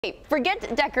Hey,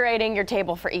 forget decorating your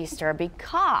table for Easter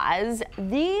because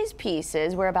these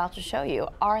pieces we're about to show you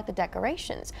are the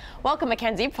decorations. Welcome,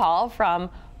 Mackenzie Paul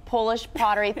from Polish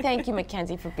Pottery. Thank you,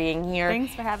 Mackenzie, for being here.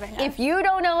 Thanks for having us. If you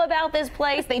don't know about this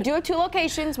place, they do have 2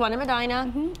 locations, one in Medina,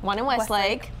 one in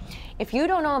Westlake. If you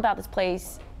don't know about this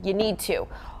place, you need to.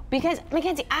 Because,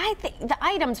 Mackenzie, I think the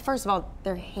items, first of all,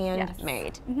 they're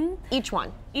handmade. Each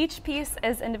one. Each piece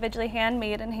is individually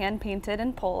handmade and hand painted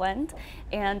in Poland.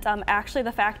 And actually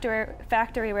the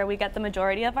factory where we get the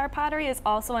majority of our pottery is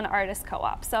also an artist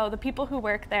co-op. So the people who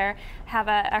work there have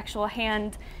an actual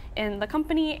hand in the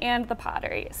company and the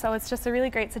pottery. So it's just a really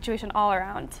great situation all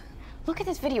around. Look at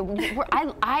this video.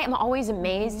 I am always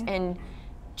amazed and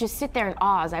just sit there in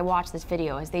awe as I watch this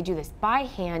video as they do this by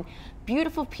hand,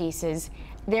 beautiful pieces.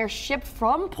 They're shipped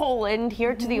from Poland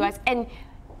here to the US, and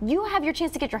you have your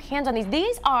chance to get your hands on these.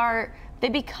 They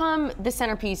become the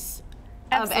centerpiece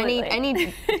of any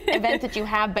event that you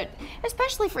have, but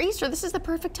especially for Easter, this is the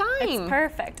perfect time. It's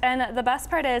perfect. And the best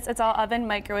part is it's all oven,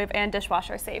 microwave, and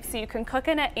dishwasher safe. So you can cook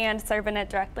in it and serve in it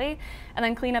directly. And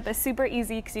then cleanup is super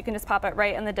easy because you can just pop it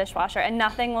right in the dishwasher and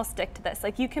nothing will stick to this.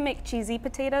 Like you can make cheesy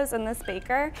potatoes in this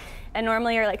baker, and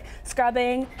normally you're like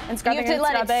scrubbing and scrubbing and scrubbing. You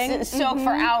have to let it soak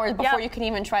for hours before you can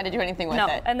even try to do anything with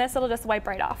it. And this it'll just wipe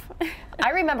right off.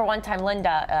 I remember one time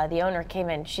Linda, the owner, came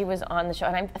in. She was on the show,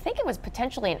 and I think it was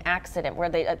potentially an accident where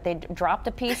they dropped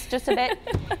a piece just a bit.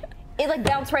 It like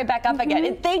bounced right back up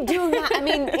again. They do not. I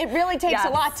mean, it really takes a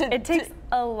lot to. It takes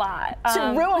a lot to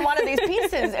ruin one of these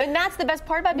pieces, and that's the best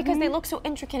part about it because they look so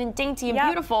intricate and dainty and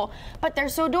beautiful, but they're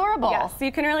so durable. Yes,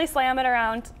 you can really slam it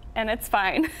around. And it's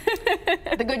fine.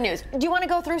 The good news. Do you want to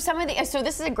go through some of the, so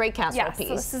this is a great casserole piece.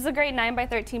 So this is a great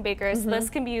 9x13 baker. So this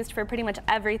can be used for pretty much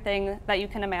everything that you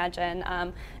can imagine.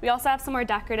 We also have some more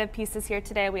decorative pieces here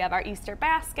today. We have our Easter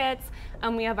baskets.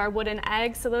 We have our wooden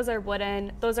eggs. So those are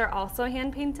wooden. Those are also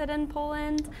hand painted in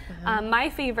Poland. My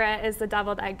favorite is the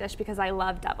deviled egg dish because I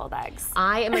love deviled eggs.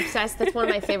 I am obsessed. That's one of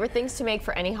my favorite things to make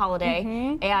for any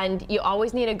holiday. And you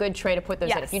always need a good tray to put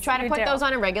those in. If you try to put those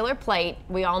on a regular plate,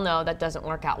 we all know that doesn't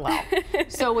work out well.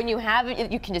 So when you have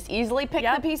it, you can just easily pick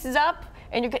the pieces up,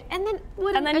 and you're good. And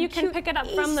then you can pick it up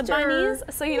from the bunnies,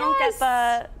 so you don't get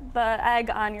the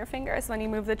egg on your fingers when you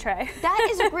move the tray. That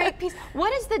is a great piece.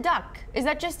 What is the duck? Is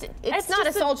that just? It's not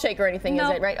a salt shaker or anything, is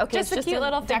it? Right? Okay, just a cute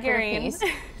little figurine. Piece.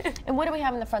 And what do we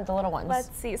have in the front? The little ones.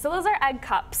 Let's see. So those are egg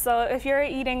cups. So if you're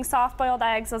eating soft-boiled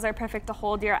eggs, those are perfect to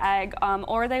hold your egg,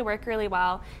 or they work really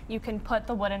well. You can put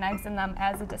the wooden eggs in them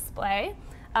as a display.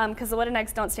 Because the wooden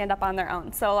eggs don't stand up on their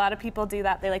own. So a lot of people do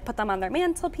that. They like put them on their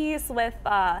mantelpiece with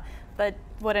the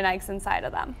wooden eggs inside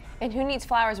of them. And who needs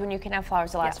flowers when you can have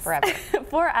flowers that last forever?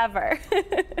 Forever.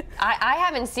 I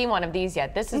haven't seen one of these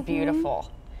yet. This is beautiful.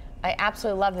 I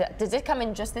absolutely love it. Does it come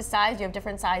in just this size? Do you have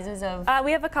different sizes of?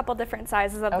 We have a couple different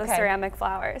sizes of the ceramic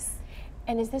flowers.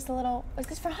 And is this for honey?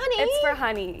 It's for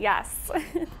honey, yes.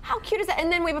 How cute is that?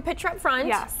 And then we have a pitcher up front.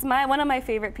 Yes, one of my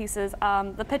favorite pieces.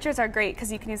 The pitchers are great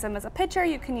because you can use them as a pitcher,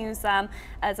 you can use them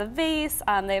as a vase.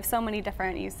 They have so many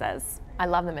different uses. I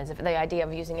love them the idea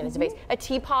of using it as a vase. A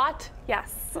teapot.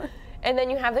 Yes. And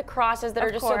then you have the crosses that are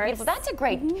just so beautiful. That's a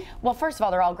great, well, first of all,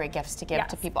 they're all great gifts to give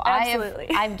to people. Absolutely.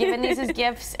 I've given these as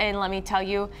gifts, and let me tell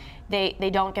you,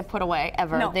 they don't get put away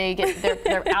ever. No.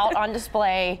 They're out on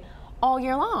display all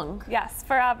year long. Yes,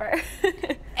 forever.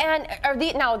 And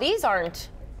now these aren't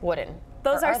wooden.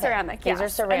 Those are ceramic. These are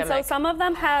ceramic. And so some of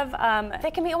them have.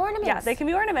 They can be ornaments. Yeah, they can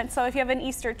be ornaments. So if you have an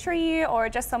Easter tree or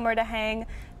just somewhere to hang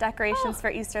decorations for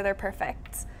Easter, they're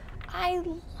perfect. I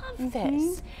love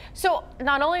this. So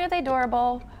not only are they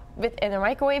durable, and they're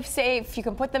microwave safe, you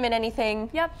can put them in anything.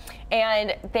 Yep.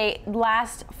 And they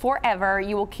last forever.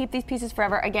 You will keep these pieces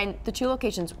forever. Again, the 2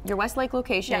 locations, your Westlake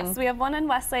location. Yes, we have one in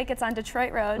Westlake. It's on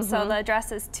Detroit Road. So the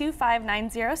address is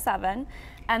 25907.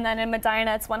 And then in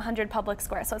Medina, it's 100 Public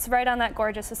Square. So it's right on that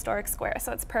gorgeous historic square.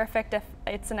 So it's perfect if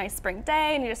it's a nice spring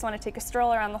day and you just want to take a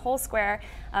stroll around the whole square.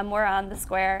 We're on the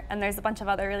square, and there's a bunch of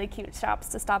other really cute shops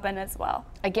to stop in as well.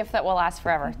 A gift that will last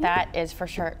forever. That is for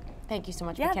sure. Thank you so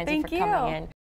much, Mackenzie, for coming in.